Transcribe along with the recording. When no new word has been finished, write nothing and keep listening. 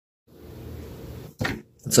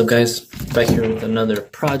What's up, guys? Back here with another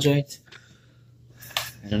project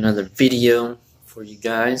and another video for you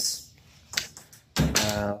guys.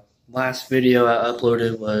 Last video I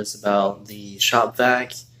uploaded was about the shop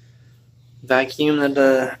vacuum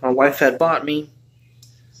that my wife had bought me.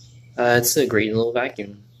 It's a great little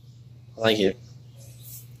vacuum. I like it.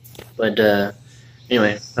 But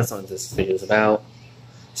anyway, that's not what this video is about.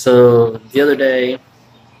 So the other day,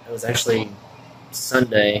 it was actually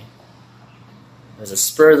Sunday. It was a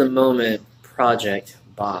spur-of-the-moment project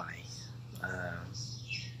buy.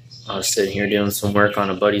 I was sitting here doing some work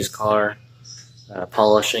on a buddy's car,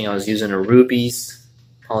 polishing. I was using a Ruby's,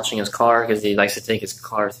 polishing his car because he likes to take his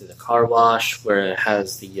car through the car wash where it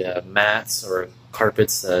has the mats or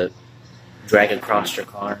carpets that drag across your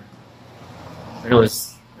car. And it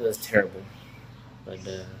was terrible, but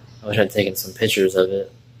I wish I'd taken some pictures of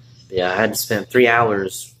it. But yeah, I had to spend 3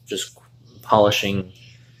 hours just polishing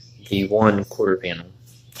the one quarter panel.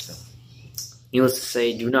 So, needless to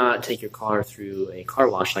say, do not take your car through a car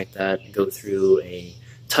wash like that. Go through a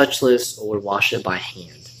touchless or wash it by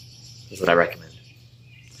hand is what I recommend.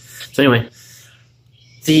 So anyway,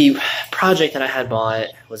 the project that I had bought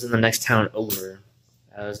was in the next town over.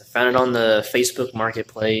 I found it on the Facebook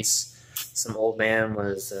Marketplace. Some old man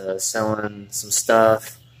was selling some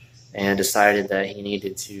stuff and decided that he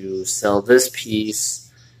needed to sell this piece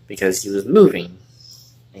because he was moving.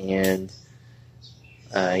 And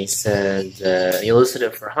he said he listed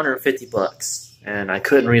it for 150 bucks, and I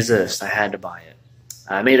couldn't resist. I had to buy it.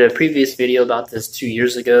 I made a previous video about this 2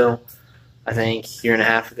 years ago, I think, a year and a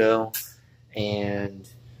half ago, and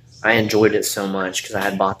I enjoyed it so much because I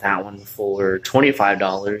had bought that one for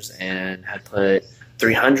 $25 and had put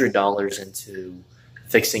 $300 into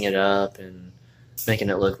fixing it up and making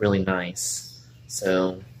it look really nice.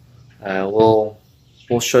 So we'll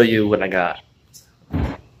show you what I got.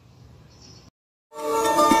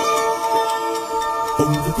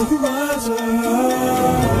 Over the horizon.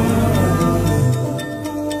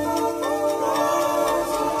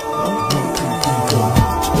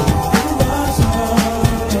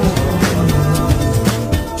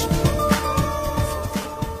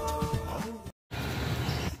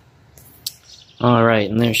 Alright,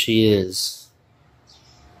 and there she is.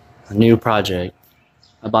 A new project.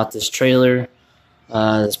 I bought this trailer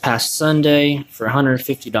this past Sunday for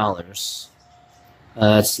 $150.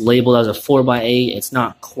 It's labeled as a 4x8. It's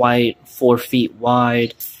not quite 4 feet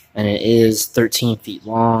wide, and it is 13 feet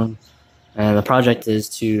long. And the project is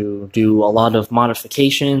to do a lot of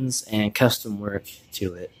modifications and custom work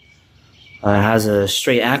to it. It has a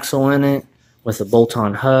straight axle in it with a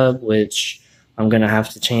bolt-on hub, which I'm going to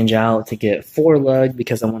have to change out to get 4-lug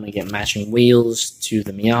because I want to get matching wheels to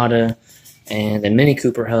the Miata. And the Mini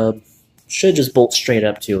Cooper hub should just bolt straight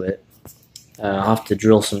up to it. I'll have to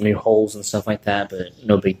drill some new holes and stuff like that, but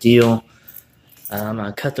no big deal. I'm going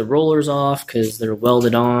to cut the rollers off because they're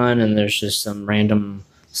welded on and there's just some random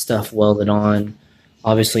stuff welded on.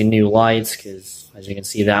 Obviously new lights because, as you can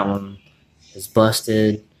see, that one is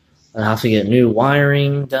busted. I'll have to get new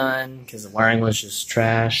wiring done because the wiring was just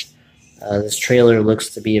trashed. This trailer looks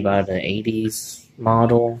to be about an 80s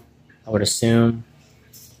model, I would assume.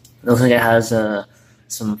 It looks like it has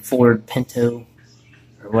some Ford Pinto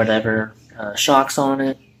or whatever shocks on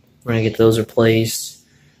it. We're going to get those replaced.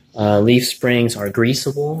 Leaf springs are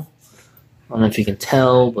greasable. I don't know if you can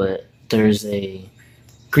tell, but there's a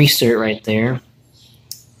greaser right there.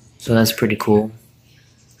 So that's pretty cool.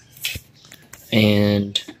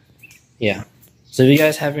 And yeah. So if you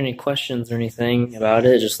guys have any questions or anything about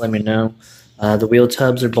it, just let me know. The wheel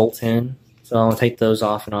tubs are bolt in, so I'll take those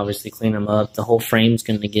off and obviously clean them up. The whole frame's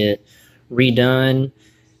going to get redone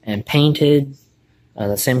and painted.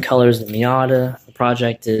 The same color as the Miata. The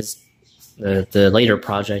project is, the later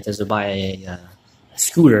project is to buy a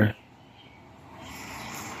scooter.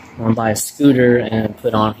 I want to buy a scooter and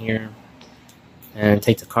put on here and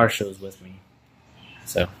take to car shows with me.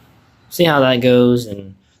 So, see how that goes.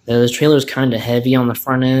 And the trailer is kind of heavy on the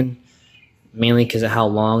front end, mainly because of how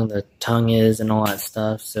long the tongue is and all that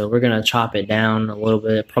stuff. So we're going to chop it down a little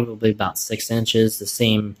bit, probably about 6 inches, the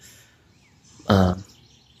same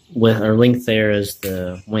width or length there as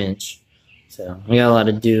the winch. So we got a lot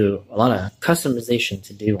of customization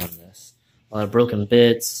to do on this. A lot of broken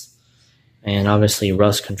bits and obviously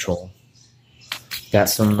rust control. Got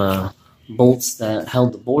some bolts that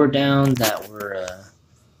held the board down that were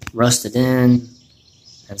rusted in.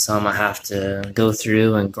 And so I'm going to have to go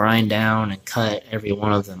through and grind down and cut every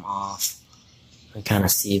one of them off. You can kind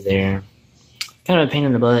of see there. Kind of a pain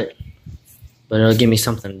in the butt, but it'll give me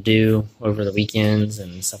something to do over the weekends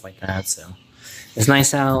and stuff like that. So it's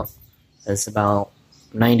nice out. It's about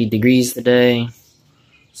 90 degrees today.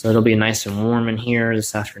 So it'll be nice and warm in here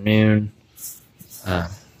this afternoon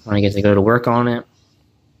when I get to go to work on it.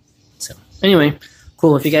 So anyway,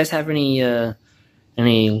 cool. If you guys have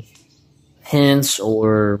any hints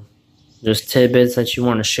or just tidbits that you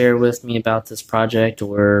want to share with me about this project,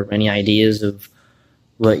 or any ideas of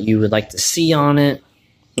what you would like to see on it,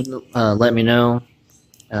 let me know.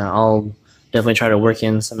 I'll definitely try to work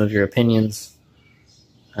in some of your opinions.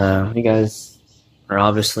 You guys are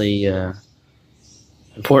obviously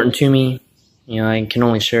important to me. You know, I can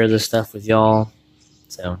only share this stuff with y'all.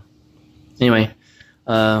 So anyway,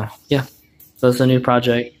 yeah, so it's a new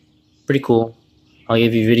project. Pretty cool. I'll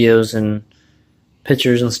give you videos and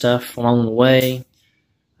pictures and stuff along the way.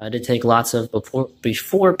 I did take lots of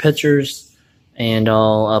before pictures, and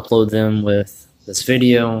I'll upload them with this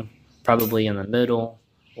video, probably in the middle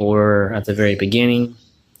or at the very beginning.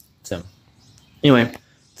 So anyway,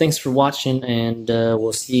 thanks for watching, and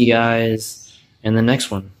we'll see you guys in the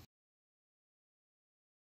next one.